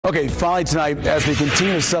Okay, finally tonight, as we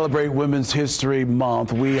continue to celebrate Women's History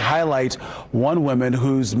Month, we highlight one woman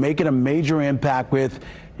who's making a major impact with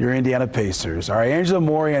your Indiana Pacers. All right, Angela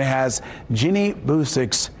Morian has Jenny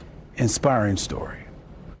Boucek's inspiring story.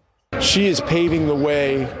 She is paving the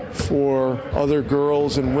way for other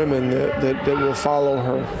girls and women that will follow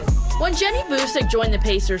her. When Jenny Boucek joined the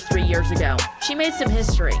Pacers 3 years ago, she made some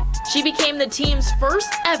history. She became the team's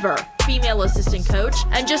first ever female assistant coach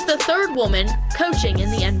and just the third woman coaching in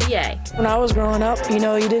the NBA. When I was growing up, you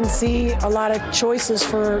didn't see a lot of choices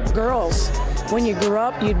for girls. When you grew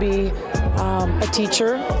up, you'd be a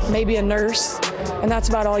teacher, maybe a nurse, and that's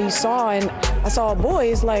about all you saw. And I saw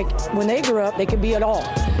boys, like, when they grew up, they could be it all.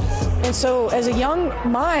 And so as a young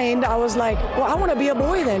mind, I was like, well, I want to be a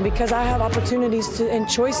boy then, because I have opportunities and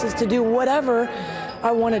choices to do whatever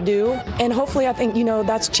I want to do. And hopefully, I think,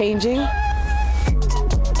 that's changing.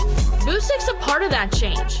 Boucek's a part of that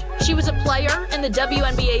change. She was a player in the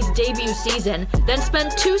WNBA's debut season, then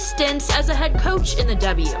spent 2 stints as a head coach in the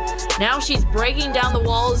W. Now she's breaking down the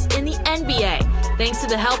walls in the NBA, thanks to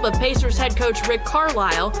the help of Pacers head coach Rick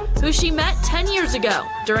Carlisle, who she met 10 years ago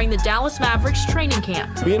during the Dallas Mavericks training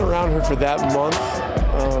camp. Being around her for that month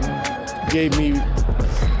gave me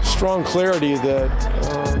strong clarity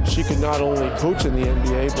that she could not only coach in the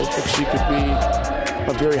NBA, but that she could be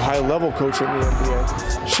a very high-level coach in the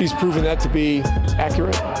NBA. She's proven that to be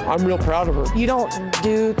accurate. I'm real proud of her. You don't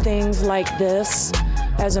do things like this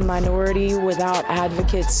as a minority without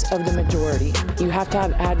advocates of the majority. You have to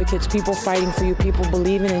have advocates, people fighting for you, people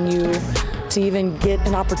believing in you to even get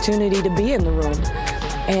an opportunity to be in the room.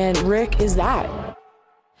 And Rick is that.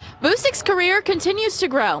 Boucek's career continues to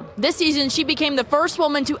grow. This season, she became the first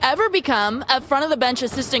woman to ever become a front-of-the-bench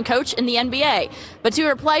assistant coach in the NBA. But to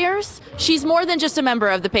her players, she's more than just a member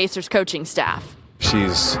of the Pacers coaching staff.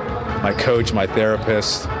 She's my coach, my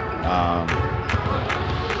therapist,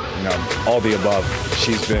 all the above.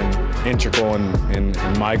 She's been integral in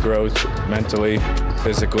my growth mentally,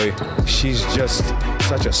 physically. She's just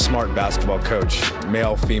such a smart basketball coach.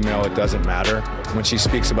 Male, female, it doesn't matter. When she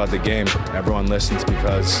speaks about the game, everyone listens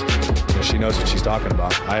because she knows what she's talking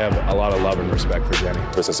about. I have a lot of love and respect for Jenny.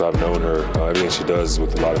 Since I've known her, everything she does is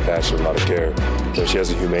with a lot of passion, a lot of care. She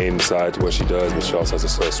has a humane side to what she does, but she also has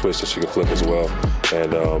a switch that she can flip as well.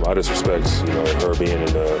 And I just respect, her being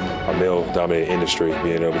in a male-dominated industry,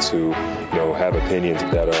 being able to, have opinions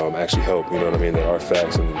that actually help. That are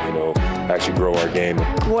facts and actually grow our game.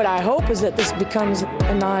 What I hope is that this becomes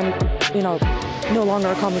a no longer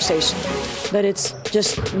a conversation. That it's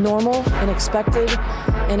just normal and expected,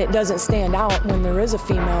 and it doesn't stand out when there is a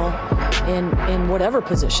female in whatever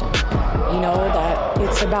position. That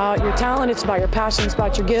it's about your talent, it's about your passion, it's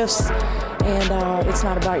about your gifts, and it's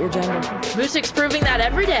not about your gender. Boucek's proving that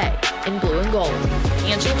every day in blue and gold.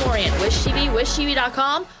 Angela Morian, Wish TV,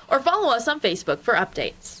 wishtv.com, or follow us on Facebook for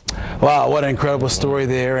updates. Wow, what an incredible story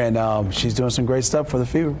there, and she's doing some great stuff for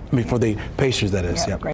the Pacers, that is. Yeah, yep. great.